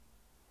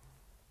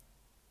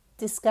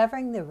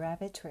Discovering the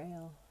Rabbit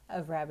Trail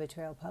of Rabbit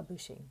Trail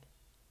Publishing.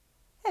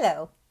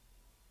 Hello.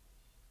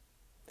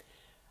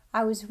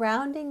 I was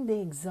rounding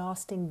the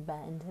exhausting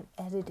bend of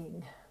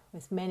editing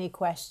with many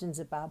questions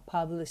about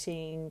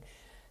publishing,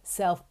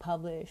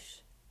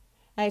 self-publish.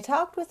 I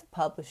talked with the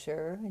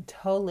publisher and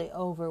totally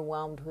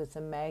overwhelmed with the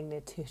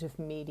magnitude of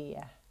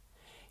media.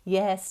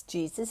 Yes,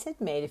 Jesus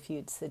had made a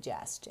few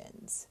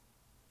suggestions.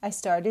 I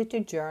started to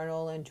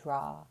journal and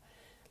draw,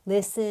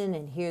 listen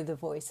and hear the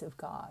voice of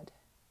God.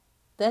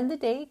 Then the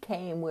day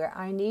came where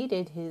I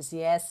needed his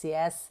yes,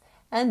 yes,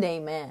 and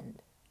amen.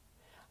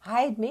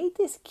 I had made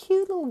this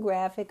cute little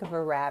graphic of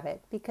a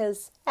rabbit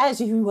because,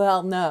 as you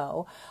well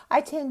know,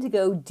 I tend to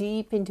go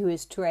deep into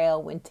his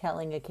trail when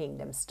telling a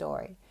kingdom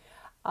story.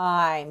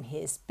 I'm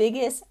his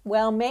biggest,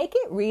 make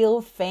it real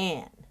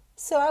fan.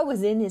 So I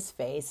was in his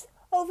face,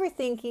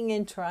 overthinking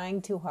and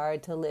trying too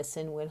hard to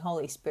listen when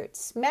Holy Spirit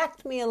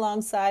smacked me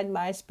alongside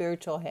my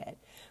spiritual head,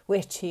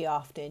 which he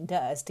often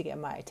does to get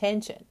my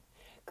attention.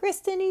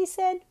 Kristen, he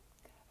said,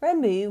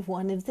 remove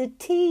one of the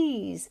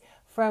T's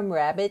from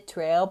Rabbit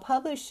Trail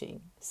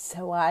Publishing.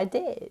 So I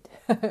did.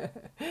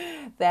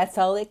 That's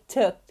all it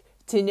took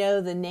to know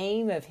the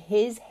name of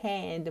his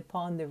hand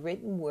upon the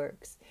written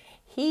works.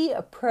 He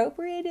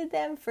appropriated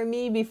them for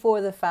me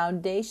before the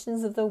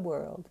foundations of the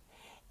world.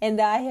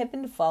 And I have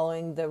been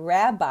following the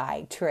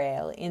rabbi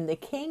trail in the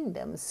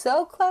kingdom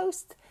so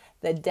close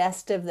the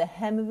dust of the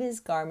hem of his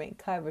garment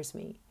covers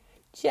me.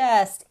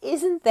 Just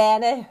isn't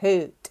that a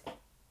hoot?